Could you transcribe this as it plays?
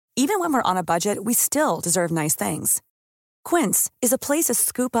Even when we're on a budget, we still deserve nice things. Quince is a place to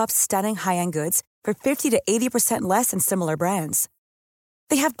scoop up stunning high-end goods for 50 to 80% less than similar brands.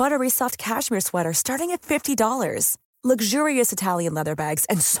 They have buttery soft cashmere sweaters starting at $50, luxurious Italian leather bags,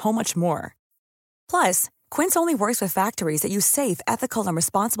 and so much more. Plus, Quince only works with factories that use safe, ethical, and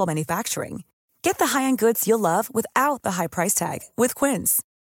responsible manufacturing. Get the high-end goods you'll love without the high price tag with Quince.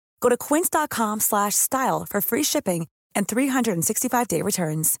 Go to quince.com/style for free shipping and 365-day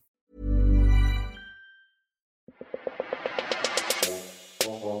returns.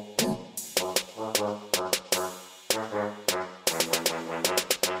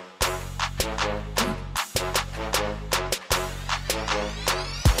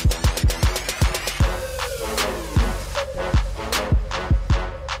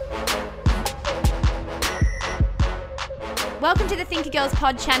 Welcome to the Thinker Girls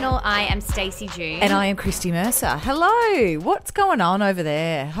Pod channel. I am Stacey June. And I am Christy Mercer. Hello. What's going on over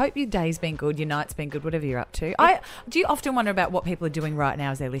there? Hope your day's been good, your night's been good, whatever you're up to. Do you often wonder about what people are doing right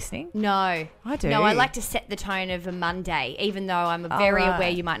now as they're listening? No. I do. No, I like to set the tone of a Monday, even though I'm very aware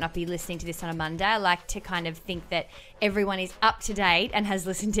you might not be listening to this on a Monday. I like to kind of think that everyone is up to date and has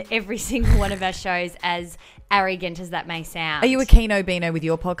listened to every single one of our shows, as arrogant as that may sound. Are you a Keno Beano with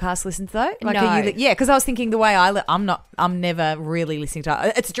your podcast listens though? No. Yeah, because I was thinking the way I'm never really listening to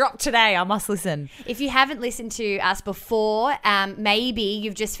it. It's dropped today. I must listen. If you haven't listened to us before, maybe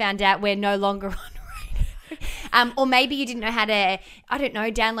you've just found out we're no longer on or maybe you didn't know how to,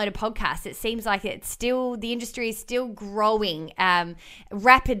 download a podcast. It seems like the industry is still growing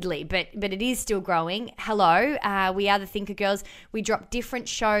rapidly, but it is still growing. Hello, we are the Thinker Girls. We drop different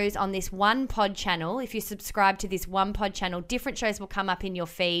shows on this one pod channel. If you subscribe to this one pod channel, different shows will come up in your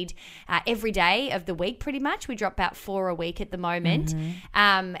feed every day of the week pretty much. We drop about 4 a week at the moment.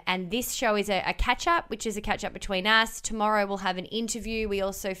 And this show is a catch-up, which is a catch-up between us. Tomorrow we'll have an interview. We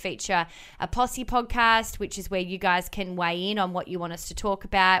also feature a posse podcast, which is where you guys can weigh in on what you want us to talk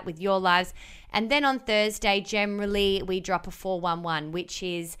about with your lives. And then on Thursday, generally, we drop a 411, which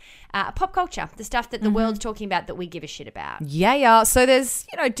is pop culture, the stuff that the world's talking about that we give a shit about. Yeah. So there's,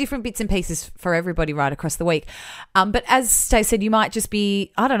 different bits and pieces for everybody right across the week. But as Stacey said, you might just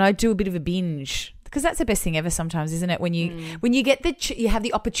be, do a bit of a binge. Because that's the best thing ever sometimes, isn't it? When you get you have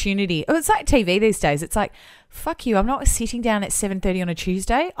the opportunity. Oh, it's like TV these days. It's like, fuck you, I'm not sitting down at 7:30 on a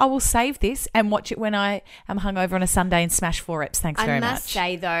Tuesday. I will save this and watch it when I am hungover on a Sunday and smash 4 reps. Thanks very much. I must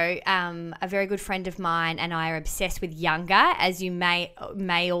say, though, a very good friend of mine and I are obsessed with Younger, as you may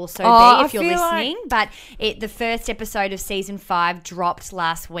also be if you're listening. But the first episode of season 5 dropped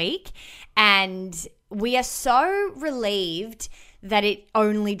last week, and we are so relieved that it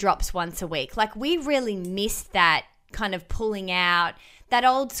only drops once a week. Like, we really missed that kind of pulling out, that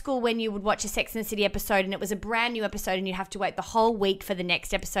old school when you would watch a Sex and the City episode and it was a brand new episode and you have to wait the whole week for the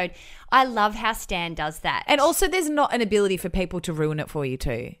next episode. I love how Stan does that. And also there's not an ability for people to ruin it for you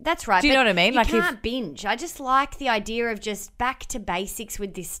too. That's right. Do you know what I mean? You can't binge. I just like the idea of just back to basics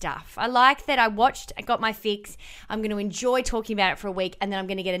with this stuff. I like that I got my fix. I'm going to enjoy talking about it for a week and then I'm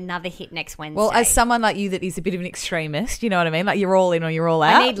going to get another hit next Wednesday. Well, as someone like you that is a bit of an extremist, you know what I mean? Like, you're all in or you're all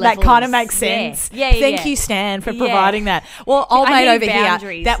out. I need levels. That kind of makes sense. Yeah. Thank you, Stan, for providing that. Well, old mate over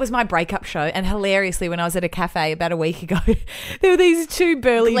boundaries. here, that was my breakup show, and hilariously, when I was at a cafe about a week ago, there were these 2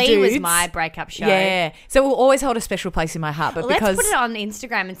 burly Glee dudes. was my breakup show. Yeah. So it will always hold a special place in my heart. But Let's put it on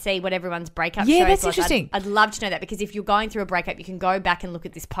Instagram and see what everyone's breakup show is. Yeah, that's like. interesting. I'd love to know that, because if you're going through a breakup, you can go back and look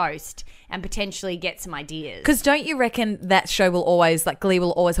at this post and potentially get some ideas. Because don't you reckon that show will always, like Glee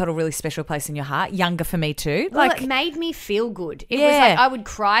will always hold a really special place in your heart? Younger for me too. Well, it made me feel good. It was like I would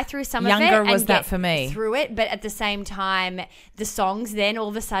cry through some of it. Younger was and that get for me. Through it, but at the same time, the songs then all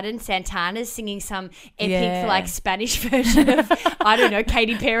of a sudden, Santana's singing some epic like Spanish version of, I don't know,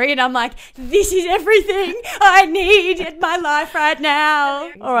 Katy Perry, and I'm like, this is everything I need in my life right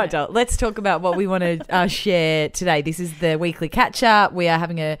now. All right, doll, let's talk about what we want to share today. This is the weekly catch-up. We are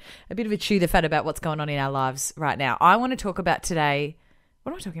having a bit of a chew the fat about what's going on in our lives right now. I want to talk about today,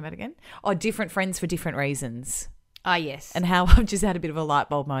 what am I talking about again? Oh, different friends for different reasons. Oh, yes. And how I've just had a bit of a light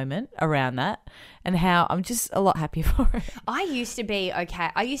bulb moment around that, and how I'm just a lot happier for it. I used to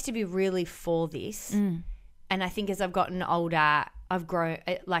be really for this. And I think as I've gotten older, I've grown,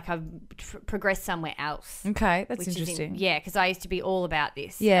 like I've progressed somewhere else. Okay, that's interesting. Because I used to be all about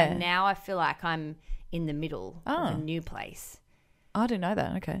this. Yeah. And now I feel like I'm in the middle of a new place. I didn't know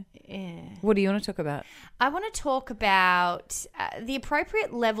that. Okay. Yeah. What do you want to talk about? I want to talk about the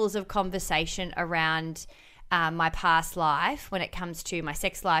appropriate levels of conversation around my past life when it comes to my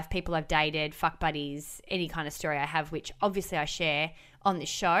sex life, people I've dated, fuck buddies, any kind of story I have, which obviously I share on this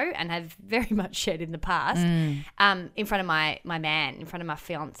show and have very much shared in the past, in front of my man, in front of my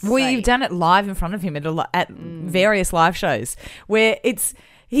fiance. Well, you've done it live in front of him at various live shows where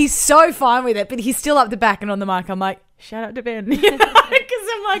he's so fine with it, but he's still up the back and on the mic. I'm like, shout out to Ben. Because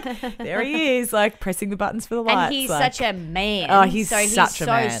I'm like, there he is, like pressing the buttons for the lights. And he's such a man. Oh, he's such a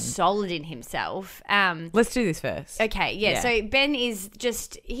man. So solid in himself. Let's do this first. Okay, yeah. So Ben is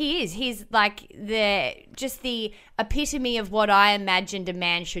he's like the epitome of what I imagined a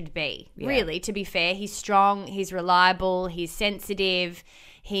man should be. Yeah. Really, to be fair, he's strong, he's reliable, he's sensitive.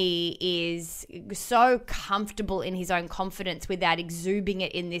 He is so comfortable in his own confidence without exuding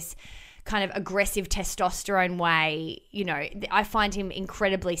it in this kind of aggressive testosterone way. You know, I find him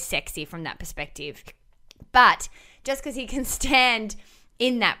incredibly sexy from that perspective. But just because he can stand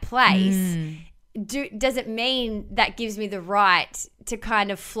in that place doesn't mean that gives me the right to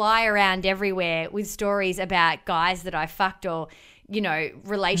kind of fly around everywhere with stories about guys that I fucked or, you know,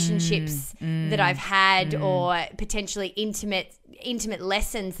 relationships that I've had or potentially intimate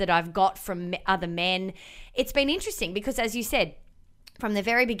lessons that I've got from other men. It's been interesting because, as you said, from the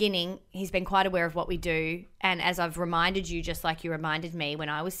very beginning, he's been quite aware of what we do. And as I've reminded you, just like you reminded me, when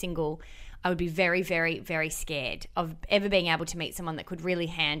I was single, I would be very, very, very scared of ever being able to meet someone that could really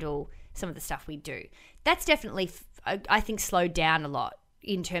handle some of the stuff we do. That's definitely, I think, slowed down a lot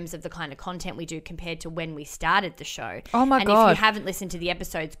in terms of the kind of content we do compared to when we started the show. Oh my God. And if you haven't listened to the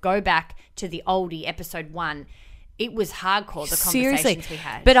episodes, go back to the oldie, episode 1. It was hardcore, the conversations we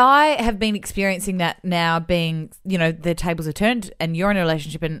had. But I have been experiencing that now being, you know, the tables are turned and you're in a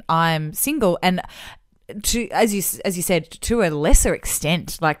relationship and I'm single, and to, as you said, to a lesser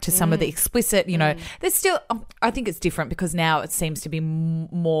extent, like to some of the explicit, you know, there's still, I think it's different because now it seems to be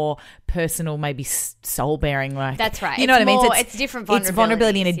more personal, maybe soul bearing. Like, that's right. You know what I mean? It's different vulnerability. It's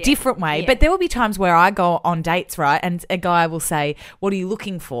vulnerability in a different way. Yeah. But there will be times where I go on dates, right, and a guy will say, "What are you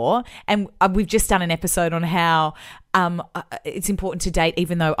looking for?" And we've just done an episode on how it's important to date,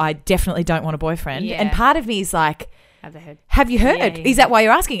 even though I definitely don't want a boyfriend. Yeah. And part of me is like, have you heard? Yeah. Is that why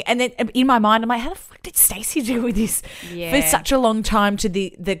you're asking? And then in my mind, I'm like, how the fuck did Stacey deal with this for such a long time to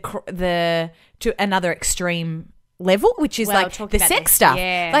to another extreme level, which is like the sex stuff.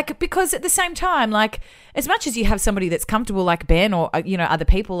 Yeah. Like, because at the same time, like, as much as you have somebody that's comfortable like Ben or, you know, other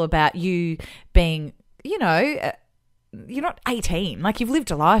people about you being, you know, you're not 18. Like, you've lived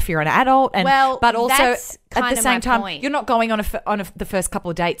a life. You're an adult, and but also at the same time, you're not going on the first couple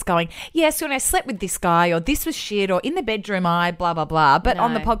of dates going, yes, when I slept with this guy, or this was shit, or in the bedroom I blah blah blah. But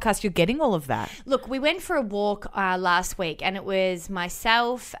on the podcast, you're getting all of that. Look, we went for a walk last week, and it was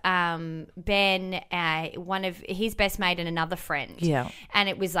myself, Ben, one of his best mate, and another friend. Yeah, and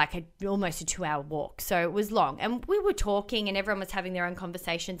it was like almost a 2-hour walk, so it was long. And we were talking, and everyone was having their own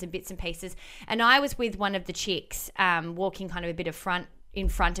conversations and bits and pieces. And I was with one of the chicks. Walking kind of a bit in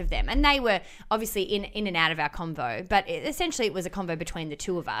front of them, and they were obviously in and out of our convo, but essentially it was a convo between the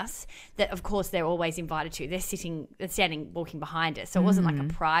two of us that of course they're always invited to. They're standing walking behind us, so it wasn't like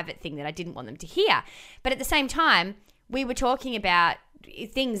a private thing that I didn't want them to hear. But at the same time, we were talking about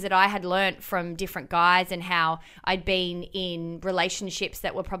things that I had learnt from different guys and how I'd been in relationships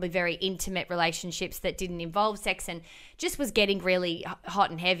that were probably very intimate relationships that didn't involve sex, and just was getting really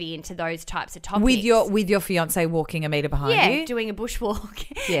hot and heavy into those types of topics. With your fiance walking a metre behind you? Yeah, doing a bushwalk.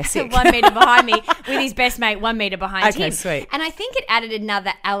 Yeah, 1 metre behind me with his best mate 1 metre behind him. Okay, sweet. And I think it added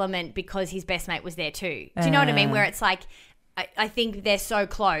another element because his best mate was there too. Do you know what I mean? Where it's like, I think they're so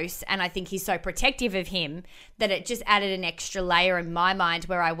close, and I think he's so protective of him that it just added an extra layer in my mind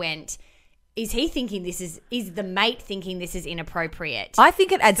where I went, is he thinking is the mate thinking this is inappropriate? I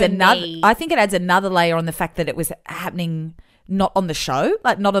think it adds another layer on the fact that it was happening not on the show,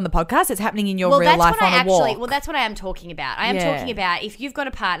 like not on the podcast. It's happening in your real life on a walk. Well, that's what I am talking about. I am talking about if you've got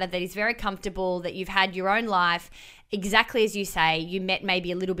a partner that is very comfortable, that you've had your own life, exactly as you say, you met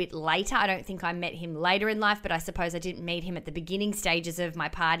maybe a little bit later. I don't think I met him later in life, but I suppose I didn't meet him at the beginning stages of my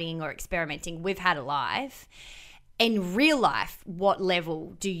partying or experimenting. We've had a life. In real life, what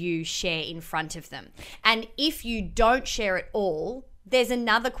level do you share in front of them? And if you don't share it all, there's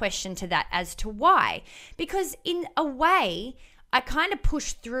another question to that as to why. Because in a way, I kind of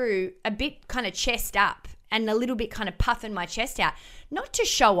pushed through a bit kind of chest up and a little bit kind of puffing my chest out, not to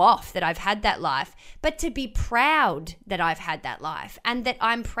show off that I've had that life, but to be proud that I've had that life, and that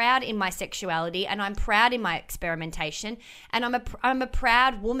I'm proud in my sexuality, and I'm proud in my experimentation, and I'm a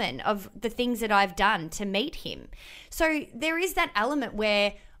proud woman of the things that I've done to meet him. So there is that element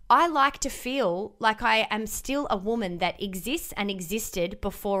where I like to feel like I am still a woman that exists and existed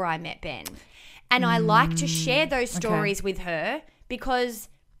before I met Ben. And I like to share those stories with her because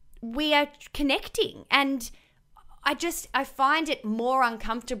we are connecting. And I find it more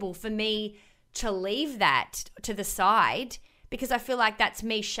uncomfortable for me to leave that to the side because I feel like that's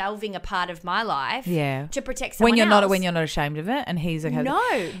me shelving a part of my life to protect someone else. When you're not ashamed of it and he's okay.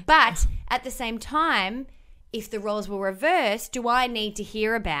 No, but at the same time, if the roles were reversed, do I need to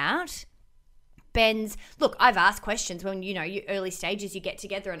hear about Ben's... Look, I've asked questions when, you early stages you get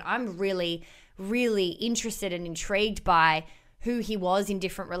together, and I'm really, really interested and intrigued by who he was in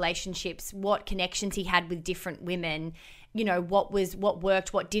different relationships, what connections he had with different women, what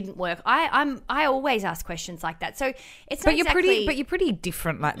worked, what didn't work. I always ask questions like that. So it's not you're pretty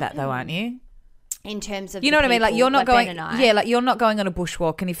different like that though, aren't you? In terms of, you know what I mean? Like you're not going, Ben and I. like you're not going on a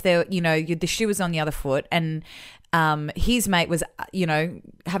bushwalk, and if the shoe was on the other foot, and his mate was,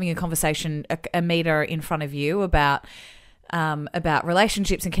 having a conversation a meter in front of you about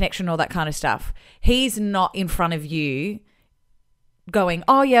relationships and connection, all that kind of stuff. He's not in front of you going,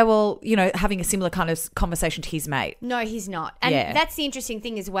 oh yeah, well, having a similar kind of conversation to his mate. No, he's not. And that's the interesting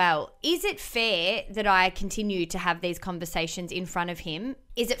thing as well. Is it fair that I continue to have these conversations in front of him?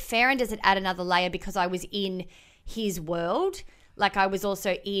 Is it fair, and does it add another layer because I was in his world? Like I was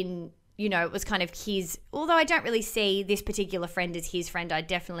also in, it was kind of his, although I don't really see this particular friend as his friend, I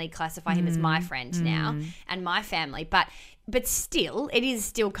definitely classify him as my friend now and my family. But still, it is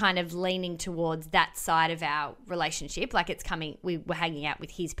still kind of leaning towards that side of our relationship. Like we were hanging out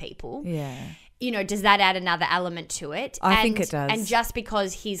with his people. Yeah. Does that add another element to it? I think it does. And just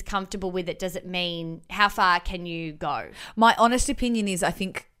because he's comfortable with it, does it mean how far can you go? My honest opinion is I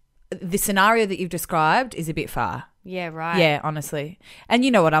think the scenario that you've described is a bit far. Yeah, right. Yeah, honestly. And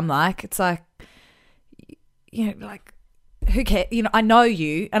you know what I'm like. It's like, like, who cares? I know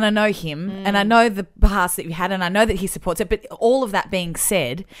you and I know him and I know the past that you had and I know that he supports it. But all of that being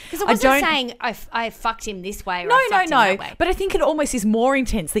said, because I wasn't saying I fucked him this way or I fucked him that way. But I think it almost is more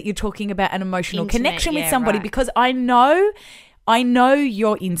intense that you're talking about an emotional connection with somebody right. because I know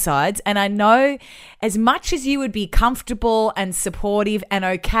your insides, and I know as much as you would be comfortable and supportive and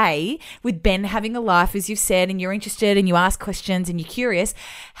okay with Ben having a life, as you've said, and you're interested and you ask questions and you're curious,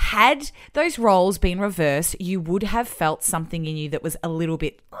 had those roles been reversed, you would have felt something in you that was a little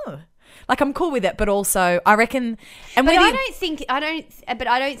bit, like I'm cool with it, but also I reckon. And but I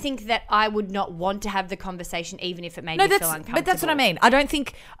don't think that I would not want to have the conversation even if it made me feel uncomfortable. But that's what I mean. I don't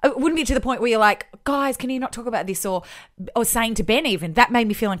think it wouldn't be to the point where you're like, guys, can you not talk about this, or saying to Ben even that made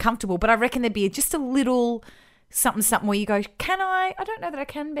me feel uncomfortable. But I reckon there'd be just a little something where you go, can I? I don't know that I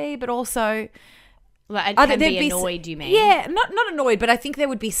can be, but also. Like, I can be annoyed, you mean? Yeah, not annoyed, but I think there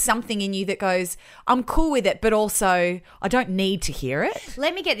would be something in you that goes, I'm cool with it, but also I don't need to hear it.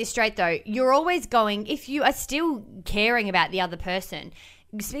 Let me get this straight, though. You're always going, if you are still caring about the other person,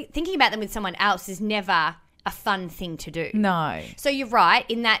 thinking about them with someone else is never a fun thing to do. No. So you're right,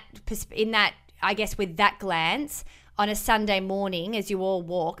 in that, I guess with that glance, on a Sunday morning as you all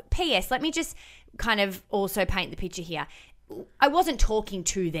walk. P.S., let me just kind of also paint the picture here. I wasn't talking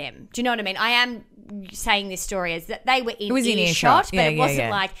to them. Do you know what I mean? I am saying this story as that they were in earshot, but it wasn't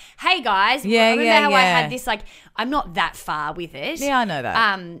like, hey guys, remember how I had this, like, I'm not that far with it. Yeah, I know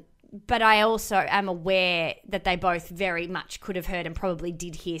that. But I also am aware that they both very much could have heard and probably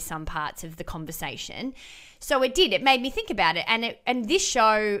did hear some parts of the conversation. So it made me think about it. And this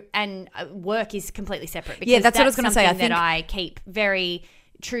show and work is completely separate. Because that's what I was going to say. I think that I keep very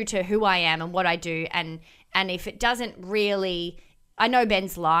true to who I am and what I do, and if it doesn't really, I know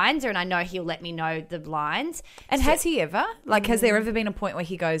Ben's lines, and I know he'll let me know the lines. And has he ever? Like, has there ever been a point where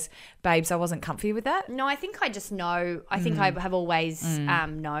he goes, babes, I wasn't comfy with that? No, I think I just know. I think I have always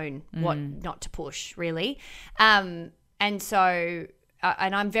known what not to push, really. And so,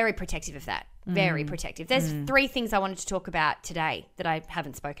 and I'm very protective of that. Very protective. There's 3 things I wanted to talk about today that I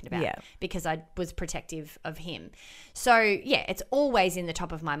haven't spoken about because I was protective of him. So, yeah, it's always in the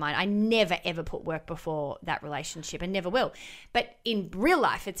top of my mind. I never, ever put work before that relationship and never will. But in real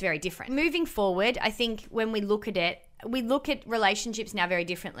life, it's very different. Moving forward, I think when we look at it, we look at relationships now very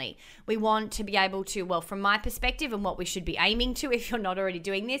differently. We want to be able to, well, from my perspective and what we should be aiming to, if you're not already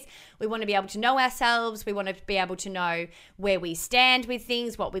doing this, we want to be able to know ourselves. We want to be able to know where we stand with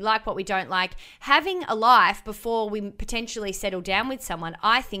things, what we like, what we don't like. Having a life before we potentially settle down with someone,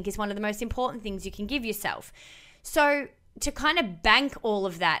 I think, is one of the most important things you can give yourself. So to kind of bank all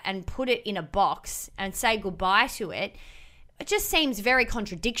of that and put it in a box and say goodbye to it, it just seems very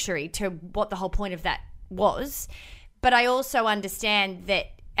contradictory to what the whole point of that was. But I also understand that,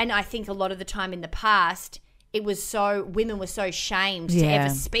 and I think a lot of the time in the past, women were so shamed to Yeah.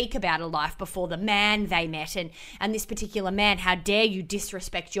 ever speak about a life before the man they met, and this particular man, how dare you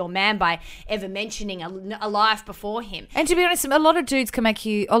disrespect your man by ever mentioning a life before him. And to be honest, a lot of people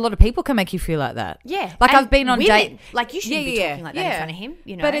can make you feel like that. Yeah. Like And I've been on women, date. like you shouldn't be talking like that in front of him,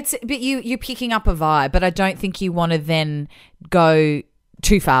 you know. But you're picking up a vibe, but I don't think you want to then go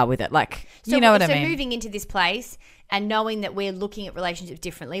too far with it. Like, you know what I mean? So moving into this place and knowing that we're looking at relationships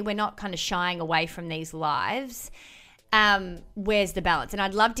differently, we're not kind of shying away from these lives. Where's the balance? And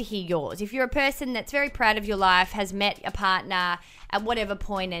I'd love to hear yours. If you're a person that's very proud of your life, has met a partner at whatever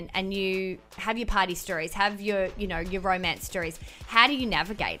point, and you have your party stories, have your romance stories, how do you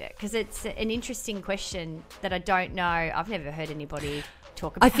navigate it? Because it's an interesting question that I don't know. I've never heard anybody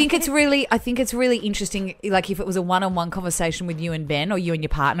talk about. I think it's really interesting. Like if it was a one-on-one conversation with you and Ben, or you and your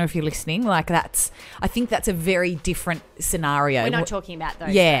partner, if you're listening, I think that's a very different scenario. We're not talking about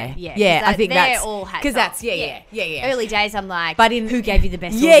those. Yeah, though. yeah. I think they're that's all hats because that's off. yeah. Early days, I'm like, But who gave you the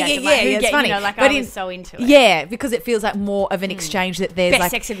best? Yeah, orgasm? Like, who it's gave- funny. You know, like But I was so into it. Yeah, because it feels like more of an exchange that there's Best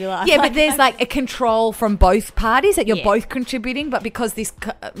like sex of your life. Yeah, but there's like a control from both parties that you're Yeah. both contributing. But because this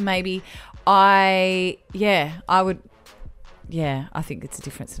maybe I would. Yeah, I think it's a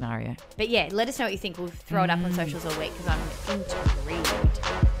different scenario. But yeah, let us know what you think. We'll throw it up on socials all week because I'm intrigued.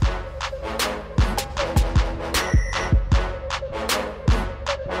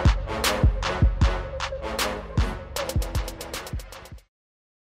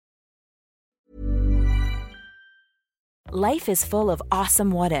 Life is full of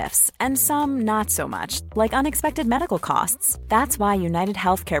awesome what ifs, and some not so much, like unexpected medical costs. That's why United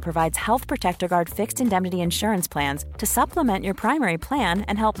Healthcare provides Health Protector Guard fixed indemnity insurance plans to supplement your primary plan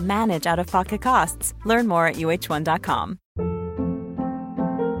and help manage out of pocket costs. Learn more at uh1.com.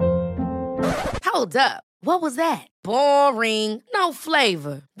 Hold up. What was that? Boring. No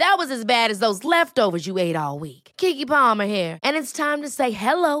flavor. That was as bad as those leftovers you ate all week. Keke Palmer here, and it's time to say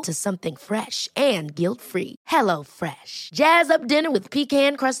hello to something fresh and guilt-free. Hello Fresh. Jazz up dinner with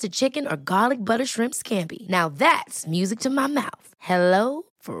pecan-crusted chicken or garlic butter shrimp scampi. Now that's music to my mouth. Hello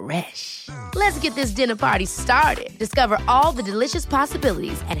Fresh. Let's get this dinner party started. Discover all the delicious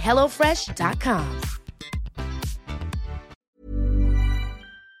possibilities at hellofresh.com.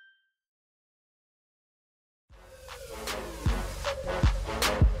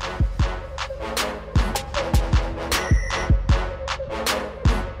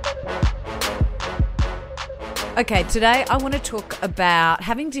 Okay, today I want to talk about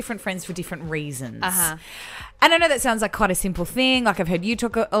having different friends for different reasons. Uh-huh. And I know that sounds like quite a simple thing. Like I've heard you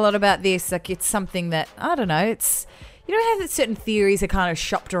talk a lot about this. Like it's something that, I don't know, it's, you know how certain theories are kind of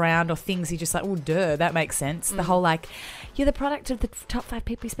shopped around or things you're just like, oh, duh, that makes sense. The whole like, you're the product of the top 5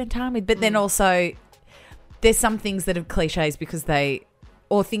 people you spend time with. But then also there's some things that are cliches because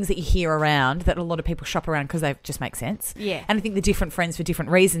or things that you hear around that a lot of people shop around because they just make sense. Yeah. And I think the different friends for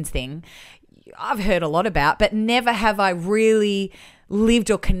different reasons thing, I've heard a lot about, but never have I really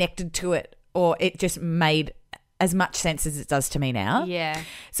lived or connected to it, or it just made as much sense as it does to me now. Yeah.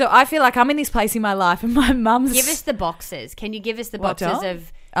 So I feel like I'm in this place in my life and my mum's... Give us the boxes. Can you give us the What,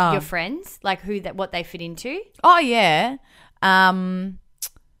 boxes doll? of your friends? Like what they fit into? Oh, yeah.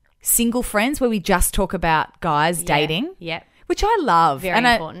 Single friends where we just talk about guys dating. Yep. Which I love. Very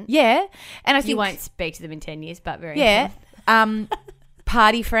important. Yeah. And I think... You won't speak to them in 10 years, but very Yeah. important.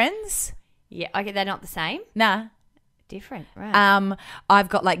 Party friends. Yeah. Okay, they're not the same? Nah. Different, right. I've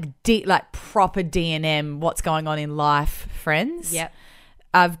got like proper D&M, what's going on in life friends. Yep.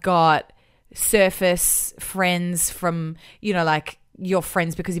 I've got surface friends from, like your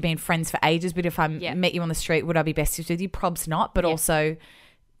friends because you've been friends for ages. But if I met you on the street, would I be besties with you? Probs not. But also,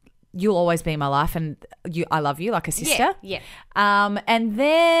 you'll always be in my life, and I love you like a sister. Yeah. And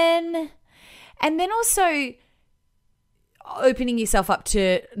then also opening yourself up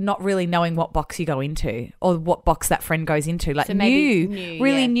to not really knowing what box you go into or what box that friend goes into, like So maybe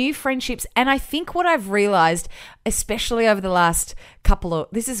new friendships. And I think what I've realized, especially over the last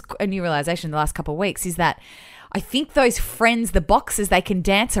this is a new realization the last couple of weeks, is that I think those friends, the boxes, they can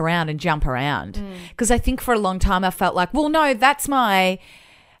dance around and jump around. Because I think for a long time I felt like, well, no, that's my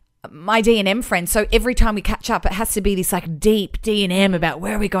D&M friend. So every time we catch up, it has to be this like deep D&M about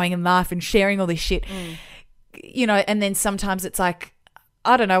where are we going in life and sharing all this shit. And then sometimes it's like,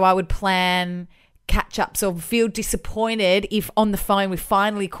 I don't know, I would plan catch-ups or feel disappointed if on the phone we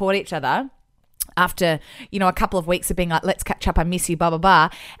finally caught each other after, a couple of weeks of being like, let's catch up, I miss you, blah, blah, blah.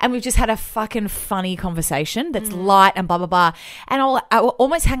 And we've just had a fucking funny conversation that's light and blah, blah, blah. And I'll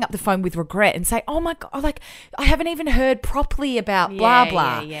almost hang up the phone with regret and say, oh my God, like I haven't even heard properly about blah,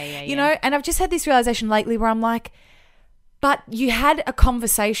 blah. Yeah. And I've just had this realization lately where I'm like, but you had a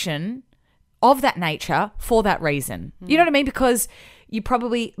conversation of that nature for that reason. You know what I mean? Because you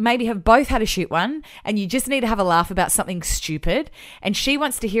probably maybe have both had a shit one and you just need to have a laugh about something stupid, and she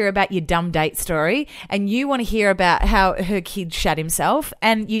wants to hear about your dumb date story and you want to hear about how her kid shat himself,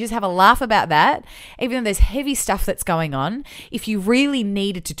 and you just have a laugh about that, even though there's heavy stuff that's going on. If you really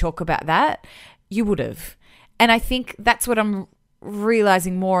needed to talk about that, you would have. And I think that's what I'm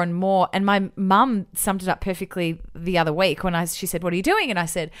realizing more and more. And my mum summed it up perfectly the other week when she said, "What are you doing?" And I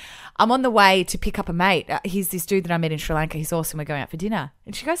said, "I'm on the way to pick up a mate. He's this dude that I met in Sri Lanka. He's awesome. We're going out for dinner."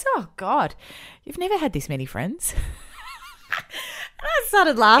 And she goes, "Oh God, you've never had this many friends." And I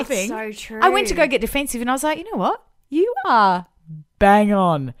started laughing. It's so true. I went to go get defensive and I was like, you know what? You are bang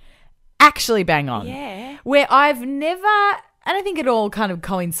on. Actually bang on. Yeah. Where I've never, and I think it all kind of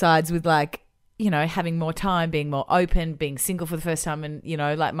coincides with like, you know, having more time, being more open, being single for the first time and, you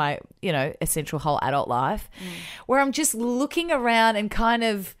know, like my, you know, essential whole adult life, where I'm just looking around and kind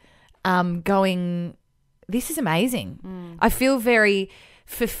of going, this is amazing. I feel very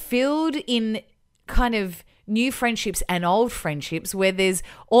fulfilled in kind of new friendships and old friendships where there's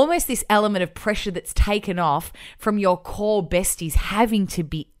almost this element of pressure that's taken off from your core besties having to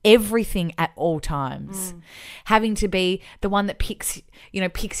be everything at all times, having to be the one that picks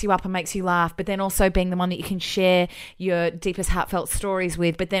you up and makes you laugh, but then also being the one that you can share your deepest heartfelt stories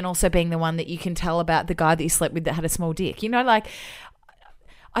with, but then also being the one that you can tell about the guy that you slept with that had a small dick. You know, like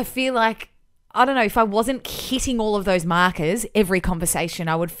I feel like, I don't know, if I wasn't hitting all of those markers every conversation,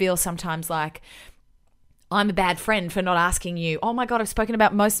 I would feel sometimes like I'm a bad friend for not asking you, oh my God, I've spoken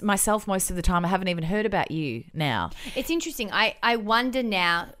about myself most of the time. I haven't even heard about you now. It's interesting. I wonder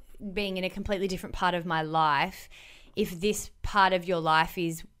now, being in a completely different part of my life, if this part of your life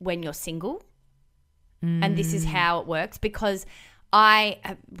is when you're single and this is how it works, because I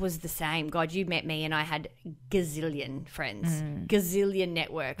was the same. God, you met me and I had gazillion friends, gazillion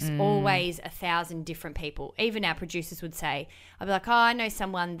networks, always 1,000 different people. Even our producers would say, I'd be like, oh, I know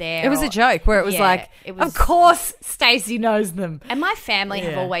someone there. It was a joke where it was of course Stacey knows them. And my family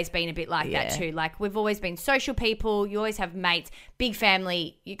have always been a bit like that too. Like we've always been social people. You always have mates, big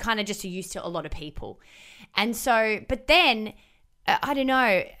family. You kind of just are used to a lot of people. And so, but then, I don't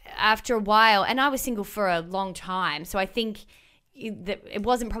know, after a while, and I was single for a long time. So I think that it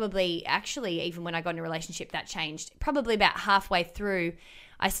wasn't probably actually even when I got in a relationship that changed. Probably about halfway through,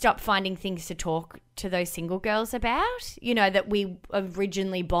 I stopped finding things to talk to those single girls about, you know, that we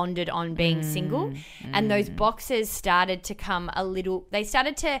originally bonded on being single. And those boxes started to come they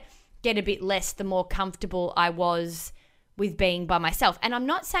started to get a bit less the more comfortable I was with being by myself. And I'm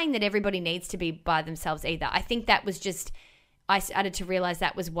not saying that everybody needs to be by themselves either. I think that was just, I started to realize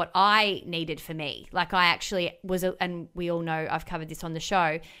that was what I needed for me. Like I actually was, and we all know I've covered this on the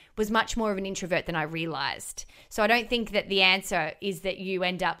show, was much more of an introvert than I realized. So I don't think that the answer is that you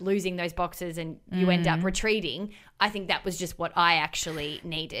end up losing those boxes and you end up retreating. I think that was just what I actually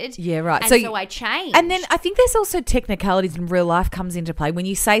needed. Yeah, right. And so I changed. And then I think there's also technicalities in real life comes into play. When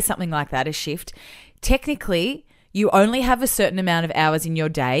you say something like that, a shift, technically you only have a certain amount of hours in your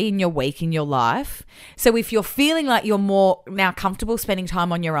day, in your week, in your life. So if you're feeling like you're more now comfortable spending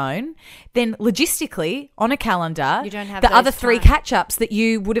time on your own, then logistically on a calendar, you don't have the those other 3 catch-ups that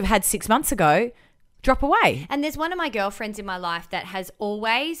you would have had 6 months ago drop away. And there's one of my girlfriends in my life that has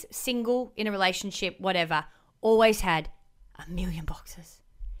always, single, in a relationship, whatever, always had 1,000,000 boxes.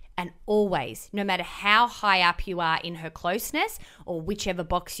 And always, no matter how high up you are in her closeness or whichever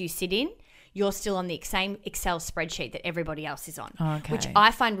box you sit in, you're still on the same Excel spreadsheet that everybody else is on, which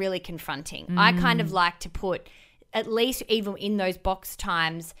I find really confronting. I kind of like to put, at least even in those box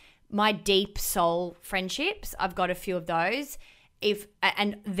times, my deep soul friendships, I've got a few of those,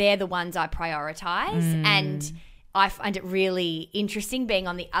 and they're the ones I prioritize. And I find it really interesting being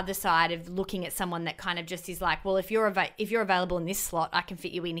on the other side of looking at someone that kind of just is like, well, if you're available in this slot, I can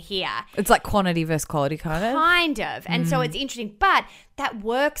fit you in here. It's like quantity versus quality kind of. Kind of. And so it's interesting, but that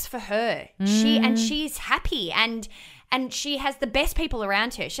works for her. She's happy and she has the best people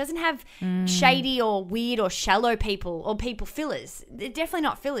around her. She doesn't have shady or weird or shallow people or people fillers. They're definitely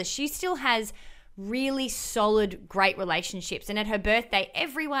not fillers. She still has really solid, great relationships. And at her birthday,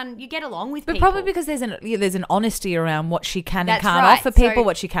 everyone, you get along with but people. Probably because there's an honesty around what she can That's and can't right. offer people, So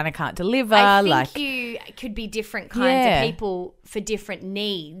what she can and can't deliver. I think you could be different kinds of people for different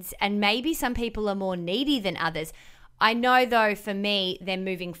needs. And maybe some people are more needy than others. I know, though, for me, then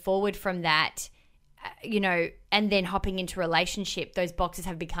moving forward from that, you know, and then hopping into a relationship, those boxes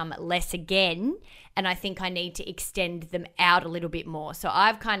have become less again. And I think I need to extend them out a little bit more. So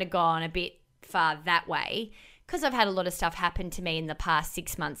I've kind of gone a bit far that way because I've had a lot of stuff happen to me in the past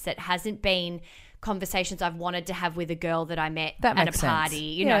 6 months that hasn't been conversations I've wanted to have with a girl that I met That at a makes sense. party.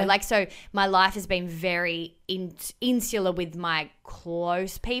 You Yeah. know, like, so my life has been very insular with my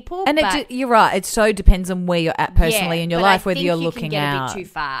close people. And but you're right. It so depends on where you're at personally in your but I life, whether think you're you looking can get out. a bit too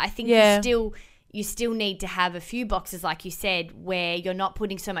far. I think Yeah. you still need to have a few boxes, like you said, where you're not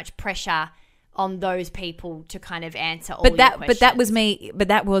putting so much pressure on those people to kind of answer all your questions. But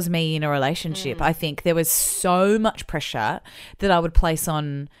that was me in a relationship. I think there was so much pressure that I would place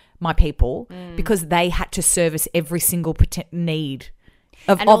on my people because they had to service every single need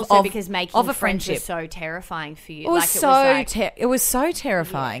because making of a friends friendship. was so terrifying for you. It was Like, it was so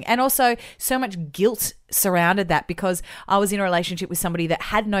terrifying, and also so much guilt surrounded that because I was in a relationship with somebody that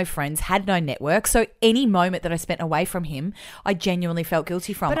had no friends, had no network. So any moment that I spent away from him, I genuinely felt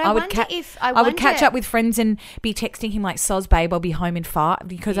guilty from. But I would wonder I would catch up with friends and be texting him like, "Soz, babe, I'll be home in 5,"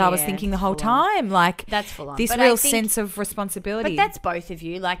 because I was Yeah, thinking the whole full on. time like That's full on. this But I real think- sense of responsibility. But that's both of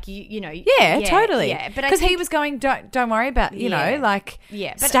you. Like, you know. yeah, totally. Yeah, but because he was going, don't worry about Yeah. like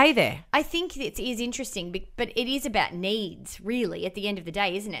Yeah, but stay there. I think it is interesting, but it is about needs, really, at the end of the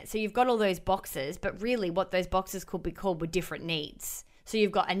day, isn't it? So you've got all those boxes, but really what those boxes could be called were different needs. So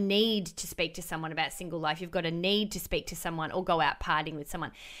you've got a need to speak to someone about single life. You've got a need to speak to someone or go out partying with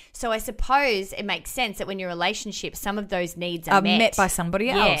someone. So I suppose it makes sense that when you're in a relationship, some of those needs are met by somebody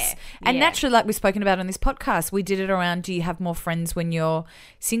else. And naturally, like we've spoken about on this podcast, we did it around, do you have more friends when you're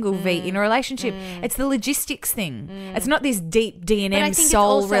single v in a relationship? It's the logistics thing. It's not this deep But I D&M think it's soul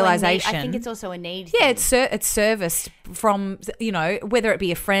also a need- realization. I think it's also a need. Yeah, thing. it's serviced from, you know, whether it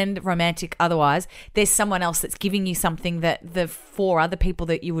be a friend, romantic, otherwise, there's someone else that's giving you something that the 4 other people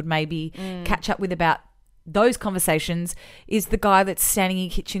that you would maybe catch up with about those conversations is the guy that's standing in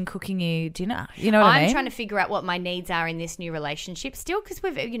your kitchen cooking you dinner. You know what I mean? I'm trying to figure out what my needs are in this new relationship still, because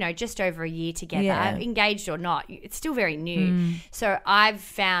we've, you know, just over a year together, Yeah. engaged or not. It's still very new. So I've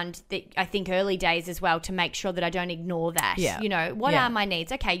found that, I think early days as well, to make sure that I don't ignore that. Yeah. You know, what Yeah. are my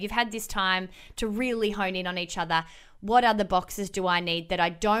needs? Okay, you've had this time to really hone in on each other. What other boxes do I need that I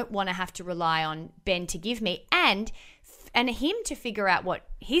don't want to have to rely on Ben to give me? And him to figure out what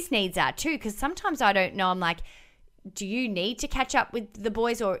his needs are too, because sometimes I don't know. I'm like, do you need to catch up with the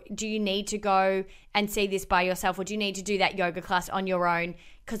boys, or do you need to go and see this by yourself, or do you need to do that yoga class on your own?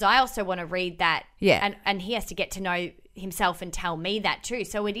 Because I also want to read that. Yeah. And he has to get to know himself and tell me that too.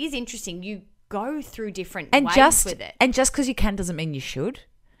 So it is interesting. You go through different ways with it. And just because you can doesn't mean you should.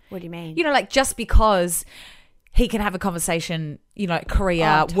 What do you mean? You know, like just because he can have a conversation, you know, career,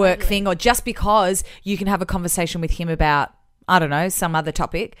 Oh, work totally. thing, or just because you can have a conversation with him about, I don't know, some other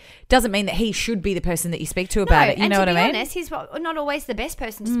topic, doesn't mean that he should be the person that you speak to about it. You know what I mean? To be honest, he's not always the best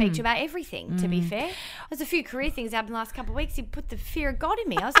person to speak to about everything, to be fair. There's a few career things happened the last couple of weeks. He put the fear of God in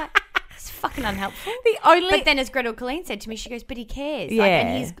me. I was like, it's fucking unhelpful. But then, as Gretel Colleen said to me, she goes, but he cares. Yeah. Like,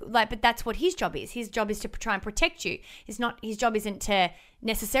 and he's like, but that's what his job is. His job is to try and protect you. His job isn't to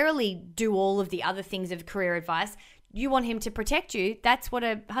necessarily do all of the other things of career advice. You want him to protect you. That's what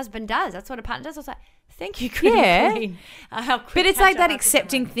a husband does. That's what a partner does. I was like, thank you, Gretel Colleen. But it's like that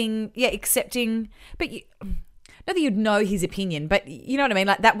accepting thing. Yeah, accepting. But not that you'd know his opinion, but you know what I mean?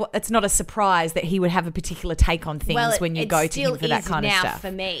 Like that. It's not a surprise that he would have a particular take on things when you go to him for that kind of stuff. It still is now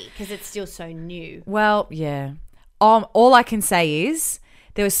for me because it's still so new. Well, yeah. All I can say is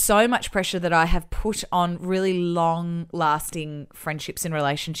there was so much pressure that I have put on really long-lasting friendships and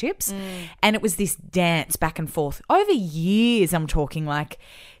relationships, and it was this dance back and forth over years. I'm talking like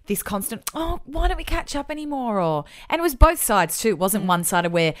this constant, oh, why don't we catch up anymore? And it was both sides too. It wasn't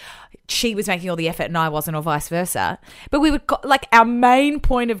one-sided where she was making all the effort and I wasn't, or vice versa. But we would like our main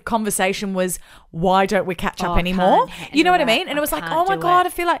point of conversation was, why don't we catch up anymore? You know what I mean? And it was like, oh my God, I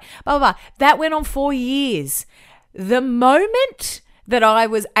feel like blah, blah, blah. That went on 4 years. The moment that I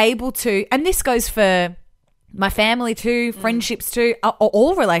was able to, and this goes for my family too, friendships too,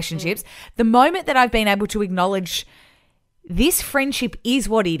 all relationships, the moment that I've been able to acknowledge this friendship is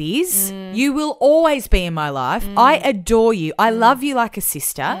what it is. You will always be in my life. I adore you. I love you like a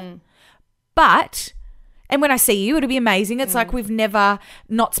sister. But, and when I see you, it'll be amazing. It's like we've never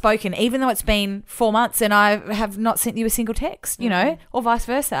not spoken, even though it's been 4 months and I have not sent you a single text, you know, or vice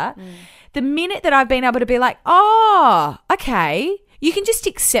versa. The minute that I've been able to be like, oh, okay, you can just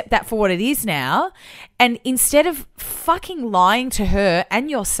accept that for what it is now. And instead of fucking lying to her and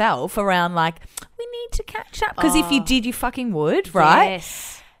yourself around like, we need to catch up. Because if you did, you fucking would, right?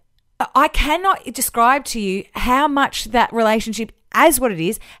 Yes. I cannot describe to you how much that relationship, as what it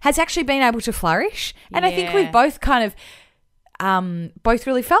is, has actually been able to flourish. And I think Yeah. we've both kind of both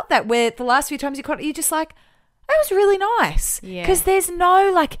really felt that, where the last few times you're just like, That was really nice. Yeah. Because there's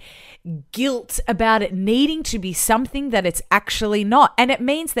no like guilt about it needing to be something that it's actually not. And it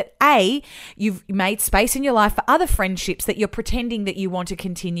means that A, you've made space in your life for other friendships that you're pretending that you want to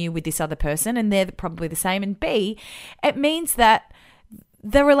continue with this other person and they're probably the same. And B, it means that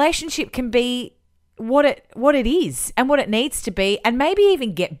the relationship can be what it is and what it needs to be, and maybe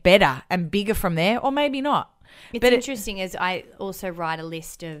even get better and bigger from there, or maybe not. It's interesting as I also write a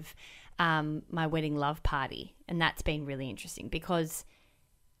list of my wedding love party, and that's been really interesting because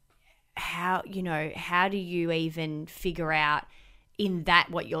how do you even figure out in that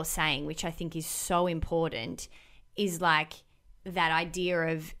what you're saying, which I think is so important, is like that idea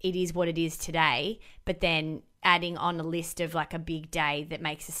of it is what it is today, but then adding on a list of like a big day that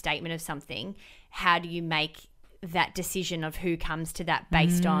makes a statement of something. How do you make that decision of who comes to that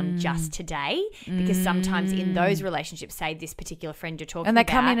based on just today? Because sometimes in those relationships, say this particular friend you're talking about, And they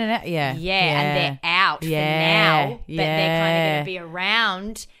come in and out, and they're out for now, but they're kind of going to be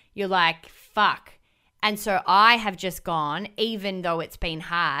around. You're like, fuck. And so I have just gone, even though it's been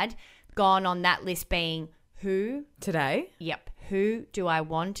hard, gone on that list being who do I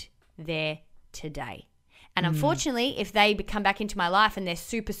want there today? And unfortunately, if they come back into my life and they're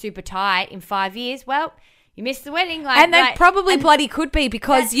super, super tight in 5 years, well, you missed the wedding. And they probably bloody could be,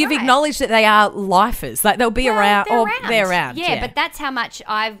 because you've acknowledged that they are lifers. Like they'll be around. They're around. Yeah, but that's how much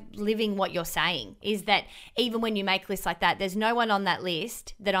I'm living what you're saying, is that even when you make lists like that, there's no one on that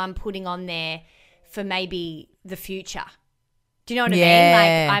list that I'm putting on there for maybe the future. Do you know what I mean?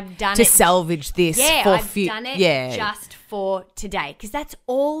 Like I've done to it. salvage this Yeah, for I've done it just for today, because that's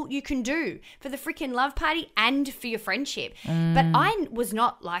all you can do for the freaking love party and for your friendship. But I was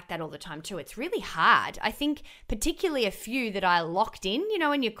not like that all the time too. It's really hard. I think particularly a few that I locked in,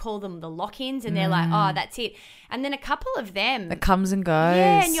 when you call them the lock-ins, and they're like, oh, that's it. And then a couple of them. It comes and goes.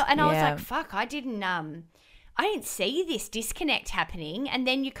 Yeah, and I was like, fuck, I didn't see this disconnect happening. And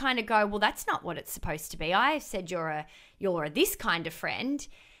then you kind of go, well, that's not what it's supposed to be. I said you're a this kind of friend.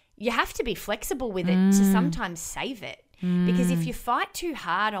 You have to be flexible with it to sometimes save it. Because if you fight too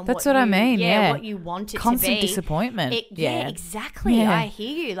hard on what you want it to be. Constant disappointment. Exactly. Yeah. I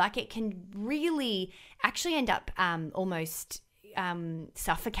hear you. Like it can really actually end up almost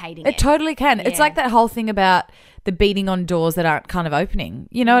suffocating It totally can. Yeah. It's like that whole thing about the beating on doors that aren't kind of opening.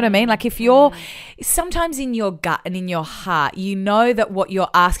 You know what I mean? Like if you're sometimes in your gut and in your heart, you know that what you're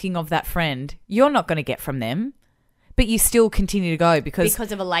asking of that friend, you're not going to get from them, but you still continue to go because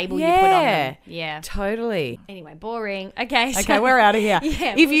of a label you put on them. Yeah. Totally. Anyway, boring. Okay. Okay, we're out of here.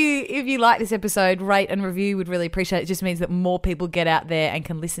 Yeah, if you like this episode, rate and review. Would really appreciate it. It just means that more people get out there and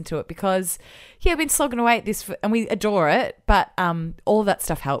can listen to it, because I've been slogging away at this and we adore it, but all of that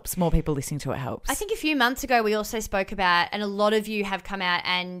stuff helps. More people listening to it helps. I think a few months ago we also spoke about, and a lot of you have come out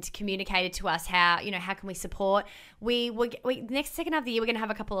and communicated to us how can we support. We next second half of the year we're going to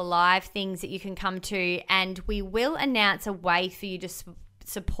have a couple of live things that you can come to, and we will announce a way for you to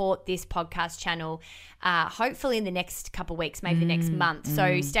support this podcast channel, hopefully in the next couple of weeks, maybe the next month.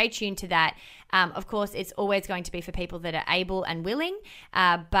 So stay tuned to that. Of course, it's always going to be for people that are able and willing,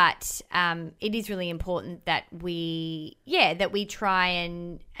 but it is really important that we try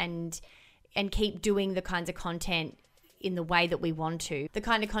and keep doing the kinds of content in the way that we want to. The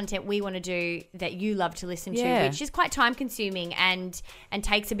kind of content we want to do that you love to listen to, which is quite time consuming and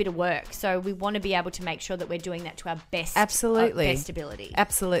takes a bit of work. So we want to be able to make sure that we're doing that to our best best ability.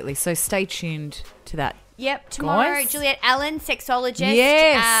 Absolutely. So stay tuned to that. Yep, tomorrow, Guys. Juliet Allen,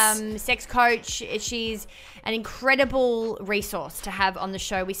 sexologist, sex coach. She's an incredible resource to have on the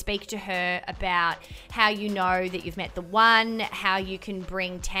show. We speak to her about how you know that you've met the one, how you can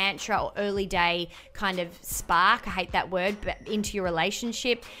bring tantra or early day kind of spark, I hate that word, but into your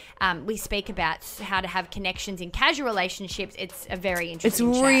relationship. We speak about how to have connections in casual relationships. It's a very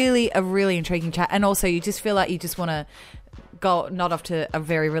interesting chat. Really a really intriguing chat. And also you just feel like you just want to go nod off to a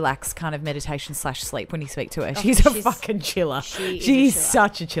very relaxed kind of meditation / sleep when you speak to her. She's a fucking chiller. She's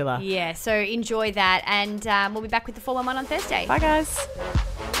such a chiller. Yeah, so enjoy that. And we'll be back with the 411 on Thursday. Bye, guys.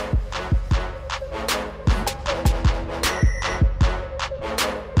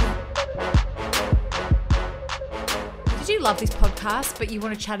 Did you love this podcast, but you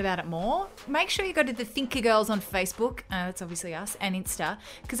want to chat about it more? Make sure you go to the Thinker Girls on Facebook, that's obviously us, and Insta,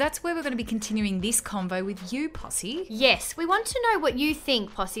 because that's where we're going to be continuing this convo with you, Posse. Yes, we want to know what you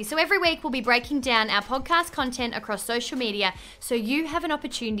think, Posse. So every week we'll be breaking down our podcast content across social media, so you have an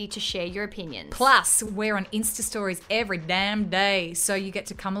opportunity to share your opinions. Plus, we're on Insta stories every damn day, so you get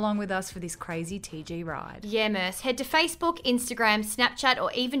to come along with us for this crazy TG ride. Yeah, Merce. Head to Facebook, Instagram, Snapchat,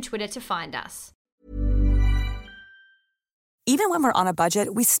 or even Twitter to find us. Even when we're on a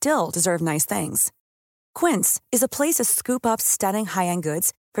budget, we still deserve nice things. Quince is a place to scoop up stunning high-end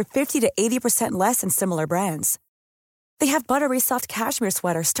goods for 50 to 80% less than similar brands. They have buttery soft cashmere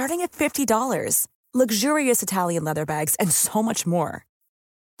sweaters starting at $50, luxurious Italian leather bags, and so much more.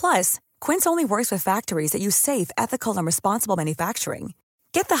 Plus, Quince only works with factories that use safe, ethical, and responsible manufacturing.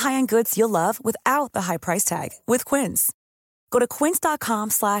 Get the high-end goods you'll love without the high price tag with Quince. Go to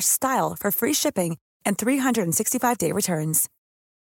quince.com/style for free shipping and 365-day returns.